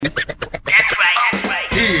Here's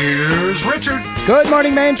Richard. Good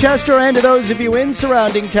morning, Manchester, and to those of you in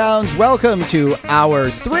surrounding towns, welcome to Hour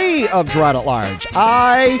 3 of Girard at Large.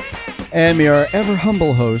 I am your ever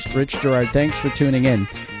humble host, Rich Girard. Thanks for tuning in.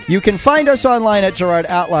 You can find us online at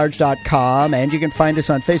GirardAtLarge.com, and you can find us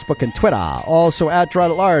on Facebook and Twitter. Also at Girard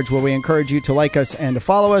at Large, where we encourage you to like us and to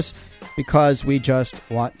follow us because we just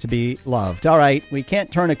want to be loved. All right, we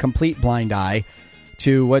can't turn a complete blind eye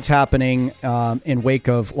to what's happening in wake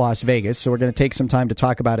of Las Vegas, so we're going to take some time to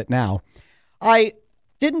talk about it now. I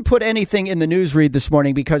didn't put anything in the news read this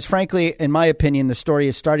morning because, frankly, in my opinion, the story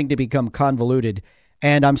is starting to become convoluted,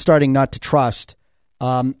 and I'm starting not to trust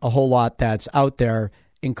a whole lot that's out there,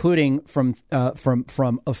 including from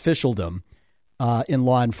officialdom in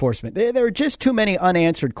law enforcement. There are just too many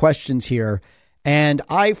unanswered questions here, and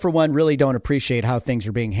I, for one, really don't appreciate how things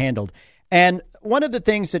are being handled. And one of the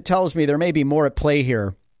things that tells me there may be more at play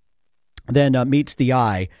here than meets the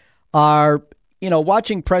eye are,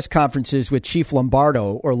 watching press conferences with Chief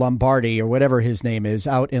Lombardo or Lombardi or whatever his name is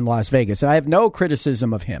out in Las Vegas. And I have no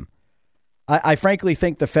criticism of him. I frankly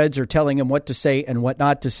think the feds are telling him what to say and what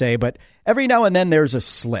not to say. But every now and then there's a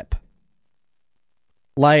slip.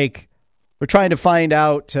 Like we're trying to find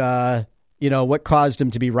out, what caused him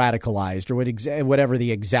to be radicalized or whatever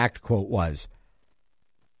the exact quote was.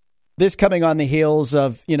 This coming on the heels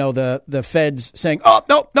of, the feds saying, oh,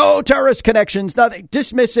 no terrorist connections, nothing,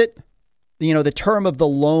 dismiss it. The term of the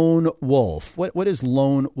lone wolf. What does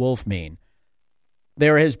lone wolf mean?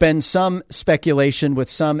 There has been some speculation with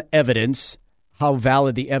some evidence, how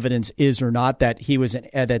valid the evidence is or not, that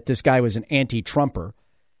that this guy was an anti-Trumper.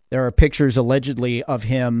 There are pictures allegedly of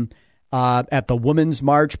him at the Women's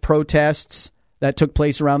March protests that took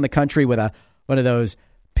place around the country with one of those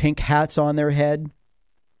pink hats on their head.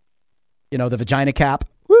 The vagina cap.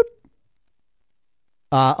 Whoop.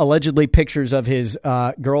 Allegedly pictures of his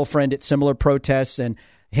girlfriend at similar protests and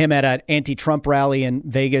him at an anti-Trump rally in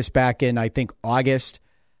Vegas back in, I think, August.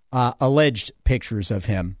 Alleged pictures of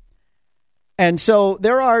him. And so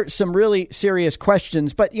there are some really serious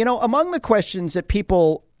questions. But, among the questions that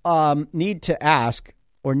people need to ask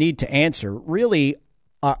or need to answer really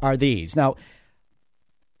are these. Now,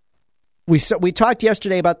 We talked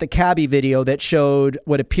yesterday about the cabbie video that showed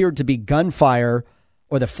what appeared to be gunfire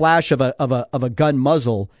or the flash of a gun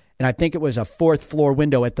muzzle, and I think it was a fourth floor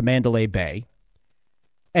window at the Mandalay Bay.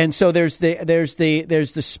 And so there's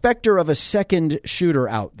the specter of a second shooter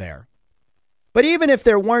out there. But even if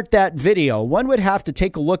there weren't that video, one would have to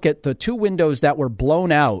take a look at the two windows that were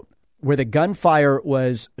blown out where the gunfire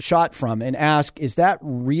was shot from and ask, is that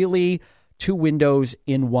really two windows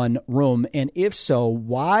in one room? And if so,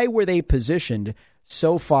 why were they positioned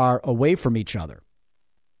so far away from each other?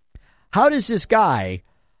 How does this guy,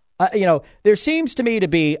 there seems to me to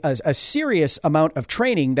be a serious amount of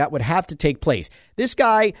training that would have to take place. This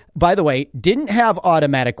guy, by the way, didn't have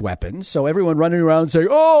automatic weapons. So everyone running around saying,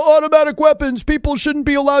 automatic weapons, people shouldn't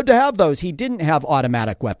be allowed to have those. He didn't have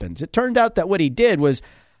automatic weapons. It turned out that what he did was,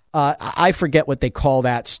 I forget what they call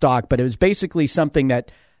that stock, but it was basically something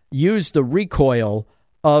that used the recoil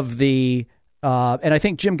of the, and I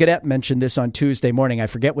think Jim Gadet mentioned this on Tuesday morning. I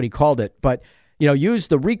forget what he called it, but, used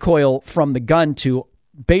the recoil from the gun to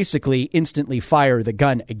basically instantly fire the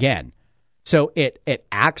gun again. So it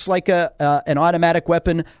acts like an automatic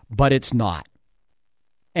weapon, but it's not.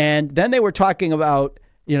 And then they were talking about,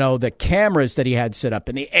 the cameras that he had set up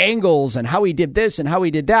and the angles and how he did this and how he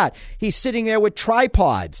did that. He's sitting there with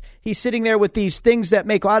tripods. He's sitting there with these things that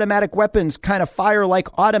make automatic weapons kind of fire like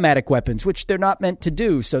automatic weapons, which they're not meant to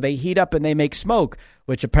do. So they heat up and they make smoke,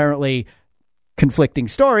 which apparently conflicting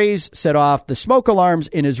stories set off the smoke alarms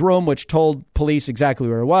in his room, which told police exactly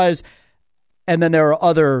where it was. And then there are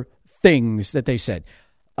other things that they said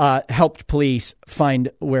helped police find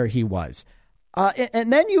where he was.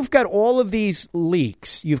 And then you've got all of these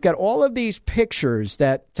leaks. You've got all of these pictures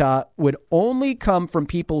that would only come from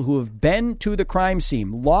people who have been to the crime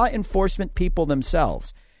scene, law enforcement people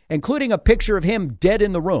themselves, including a picture of him dead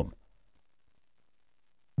in the room,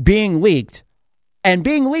 being leaked and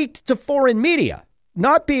being leaked to foreign media,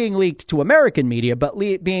 not being leaked to American media, but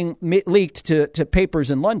being leaked to papers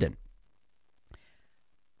in London.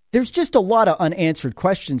 There's just a lot of unanswered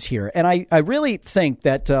questions here. And I really think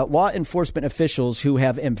that law enforcement officials who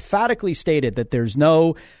have emphatically stated that there's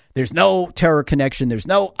no terror connection, there's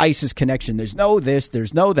no ISIS connection, there's no this,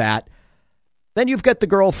 there's no that. Then you've got the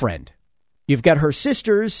girlfriend. You've got her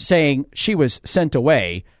sisters saying she was sent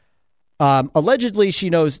away. Allegedly, she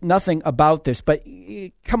knows nothing about this. But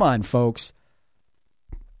come on, folks.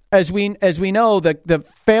 As we know, the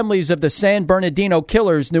families of the San Bernardino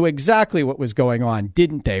killers knew exactly what was going on,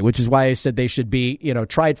 didn't they? Which is why I said they should be,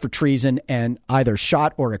 tried for treason and either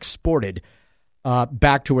shot or exported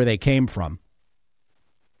back to where they came from.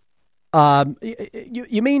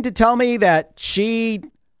 You mean to tell me that she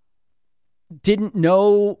didn't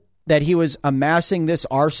know that he was amassing this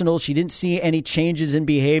arsenal? She didn't see any changes in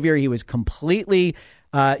behavior. He was completely,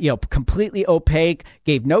 completely opaque,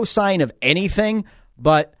 gave no sign of anything.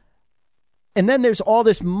 And then there's all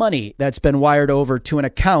this money that's been wired over to an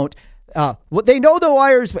account. What they know the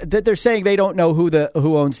wires that they're saying they don't know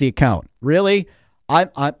who owns the account. Really?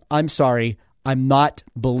 I'm sorry. I'm not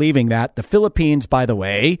believing that. The Philippines, by the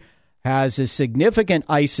way, has a significant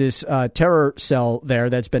ISIS terror cell there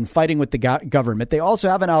that's been fighting with the government. They also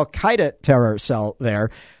have an Al-Qaeda terror cell there.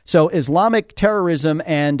 So Islamic terrorism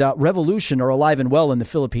and revolution are alive and well in the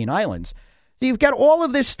Philippine Islands. So you've got all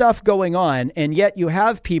of this stuff going on, and yet you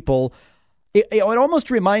have people. It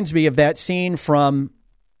almost reminds me of that scene from,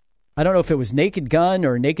 I don't know if it was Naked Gun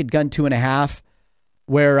or Naked Gun 2.5,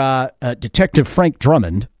 where Detective Frank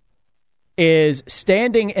Drummond is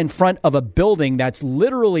standing in front of a building that's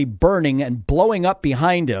literally burning and blowing up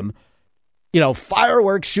behind him.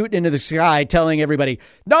 Fireworks shooting into the sky, telling everybody,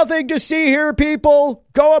 nothing to see here, people.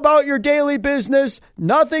 Go about your daily business.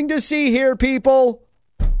 Nothing to see here, people.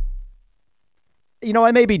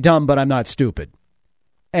 I may be dumb, but I'm not stupid.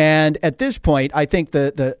 And at this point, I think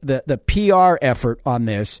the PR effort on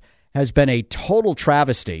this has been a total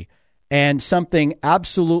travesty and something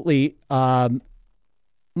absolutely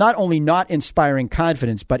not only not inspiring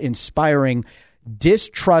confidence, but inspiring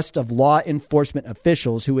distrust of law enforcement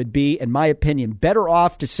officials who would be, in my opinion, better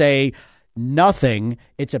off to say nothing.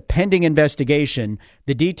 It's a pending investigation.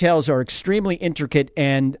 The details are extremely intricate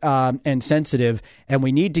and sensitive, and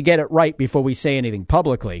we need to get it right before we say anything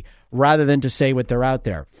publicly, rather than to say what they're out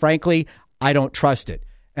there. Frankly, I don't trust it.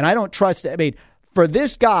 And I don't trust it. I mean, for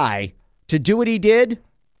this guy to do what he did,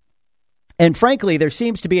 and frankly, there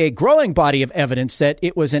seems to be a growing body of evidence that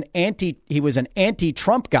he was an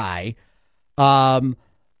anti-Trump guy who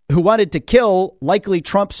wanted to kill likely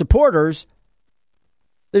Trump supporters.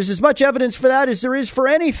 There's as much evidence for that as there is for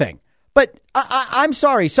anything. But I'm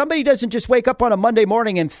sorry, somebody doesn't just wake up on a Monday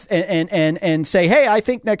morning and say, "Hey, I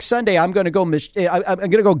think next Sunday I'm going to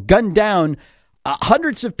go gun down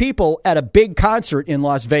hundreds of people at a big concert in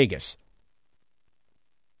Las Vegas."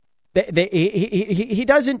 He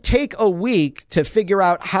doesn't take a week to figure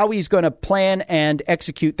out how he's going to plan and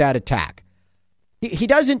execute that attack. He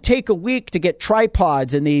doesn't take a week to get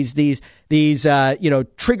tripods and these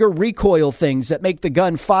trigger recoil things that make the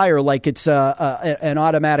gun fire like it's an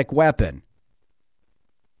automatic weapon.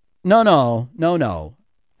 No.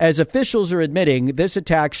 As officials are admitting, this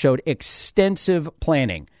attack showed extensive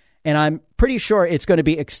planning. And I'm pretty sure it's going to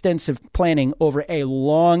be extensive planning over a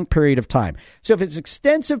long period of time. So if it's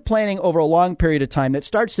extensive planning over a long period of time, that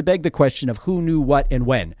starts to beg the question of who knew what and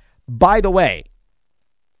when. By the way,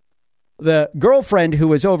 the girlfriend who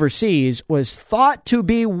was overseas was thought to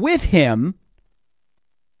be with him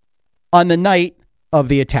on the night of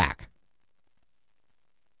the attack.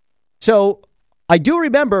 So I do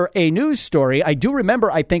remember a news story. I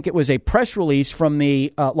think it was a press release from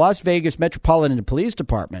the Las Vegas Metropolitan Police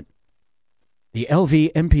Department, the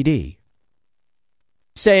LVMPD,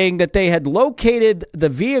 saying that they had located the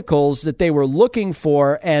vehicles that they were looking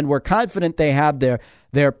for and were confident they have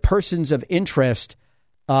their persons of interest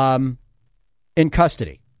in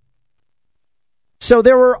custody. So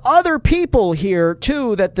there were other people here,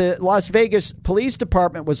 too, that the Las Vegas Police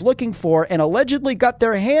Department was looking for and allegedly got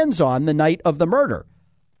their hands on the night of the murder.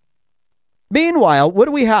 Meanwhile, what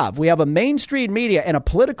do we have? We have a mainstream media and a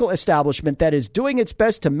political establishment that is doing its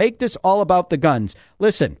best to make this all about the guns.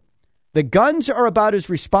 Listen, the guns are about as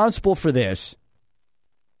responsible for this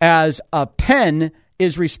as a pen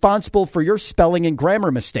is responsible for your spelling and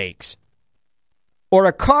grammar mistakes, or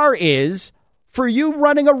a car is for you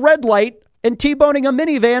running a red light and T-boning a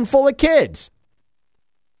minivan full of kids.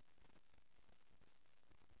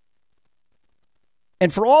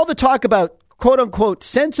 And for all the talk about quote-unquote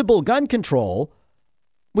sensible gun control,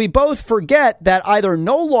 we both forget that either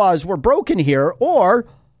no laws were broken here or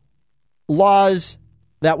laws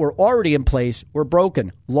that were already in place were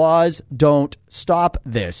broken. Laws don't stop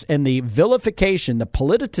this. And the vilification, the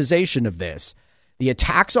politicization of this, the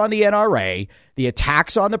attacks on the NRA, the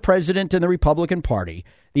attacks on the president and the Republican Party,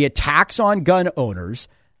 the attacks on gun owners,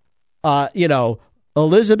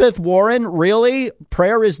 Elizabeth Warren, really?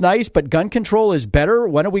 Prayer is nice, but gun control is better.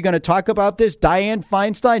 When are we going to talk about this? Dianne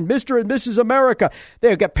Feinstein, Mr. and Mrs. America.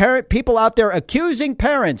 They've got people out there accusing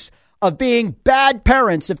parents of being bad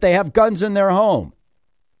parents if they have guns in their home.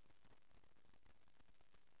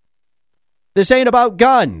 This ain't about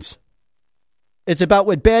guns. It's about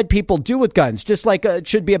what bad people do with guns, just like it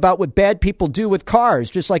should be about what bad people do with cars,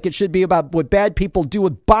 just like it should be about what bad people do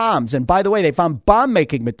with bombs. And by the way, they found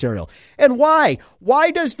bomb-making material. And why? Why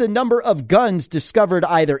does the number of guns discovered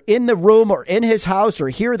either in the room or in his house or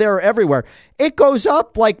here, there, or everywhere, it goes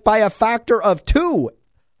up like by a factor of 2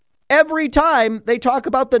 every time they talk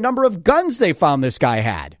about the number of guns they found this guy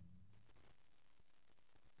had?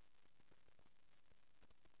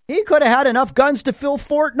 He could have had enough guns to fill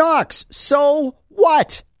Fort Knox. So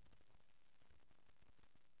what?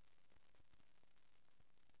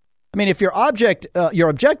 I mean, if your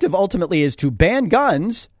objective ultimately is to ban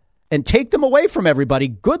guns and take them away from everybody,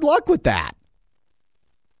 good luck with that.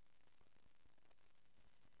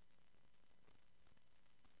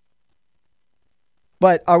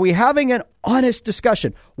 But are we having an honest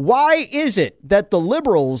discussion? Why is it that the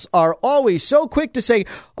liberals are always so quick to say,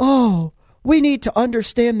 oh, we need to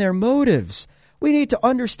understand their motives. We need to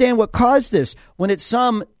understand what caused this, when it's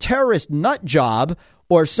some terrorist nut job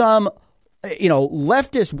or some,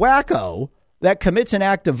 leftist wacko that commits an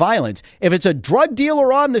act of violence. If it's a drug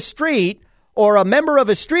dealer on the street or a member of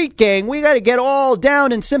a street gang, we got to get all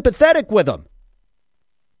down and sympathetic with them.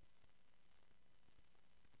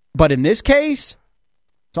 But in this case,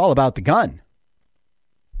 it's all about the gun.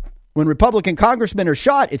 When Republican congressmen are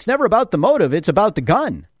shot, it's never about the motive. It's about the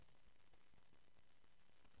gun.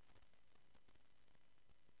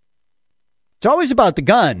 It's always about the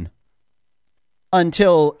gun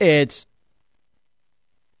until it's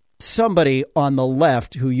somebody on the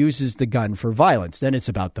left who uses the gun for violence. Then it's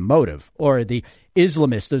about the motive. Or the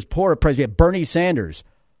Islamists, those poor president, Bernie Sanders,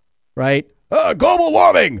 right? Global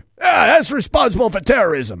warming. That's responsible for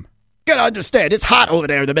terrorism. You gotta understand, it's hot over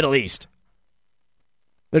there in the Middle East.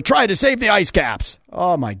 They're trying to save the ice caps.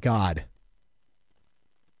 Oh, my God.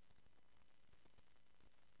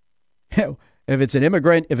 If it's an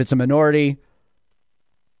immigrant, if it's a minority,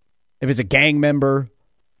 if it's a gang member,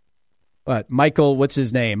 Michael, what's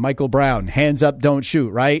his name? Michael Brown, hands up, don't shoot,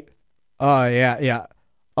 right? Oh, yeah.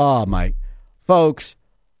 Oh, my. Folks,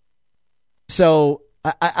 so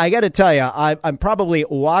I got to tell you, I'm probably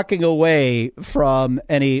walking away from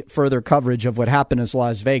any further coverage of what happened in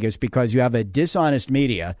Las Vegas because you have a dishonest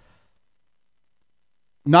media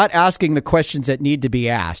not asking the questions that need to be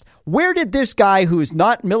asked. Where did this guy who's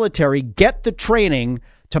not military get the training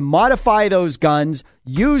to modify those guns,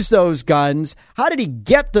 use those guns? How did he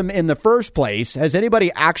get them in the first place? Has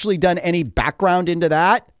anybody actually done any background into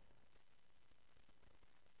that?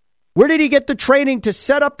 Where did he get the training to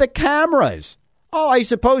set up the cameras? Oh, I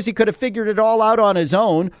suppose he could have figured it all out on his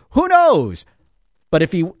own. Who knows? But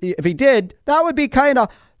if he did, that would be kind of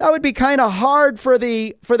hard for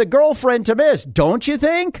the girlfriend to miss, don't you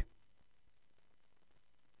think?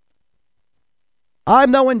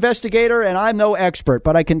 I'm no investigator and I'm no expert,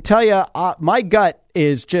 but I can tell you my gut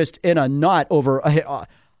is just in a knot over.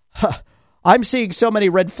 I'm seeing so many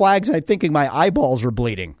red flags. I'm thinking my eyeballs are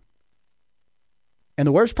bleeding. And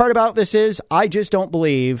the worst part about this is I just don't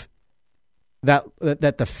believe that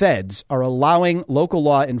the feds are allowing local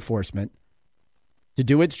law enforcement to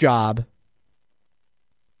do its job.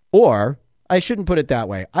 Or I shouldn't put it that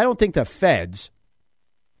way. I don't think the feds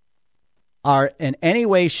are in any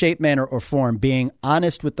way, shape, manner, or form being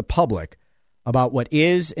honest with the public about what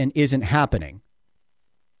is and isn't happening.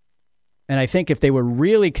 And I think if they were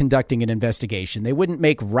really conducting an investigation, they wouldn't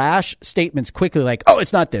make rash statements quickly like, oh,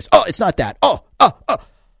 it's not this. Oh, it's not that. Oh.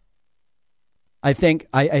 I think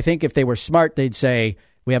if they were smart, they'd say,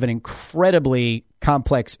 we have an incredibly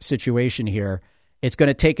complex situation here. It's going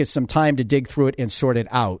to take us some time to dig through it and sort it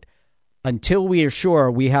out. Until we are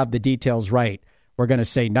sure we have the details right, we're going to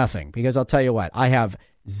say nothing. Because I'll tell you what, I have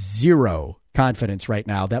zero confidence right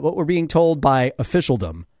now that what we're being told by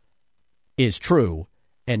officialdom is true.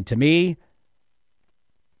 And to me,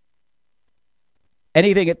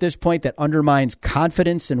 anything at this point that undermines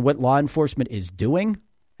confidence in what law enforcement is doing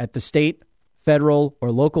at the state, federal,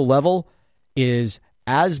 or local level is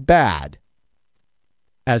as bad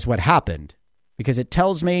as what happened, because it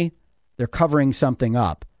tells me they're covering something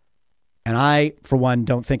up. And I, for one,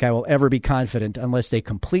 don't think I will ever be confident unless they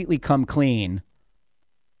completely come clean.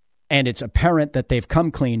 And it's apparent that they've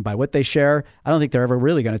come clean by what they share. I don't think they're ever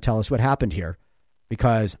really going to tell us what happened here,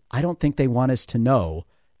 because I don't think they want us to know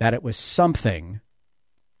that it was something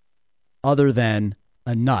other than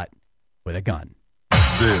a nut with a gun.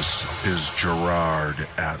 This is Gerard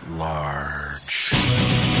at Large.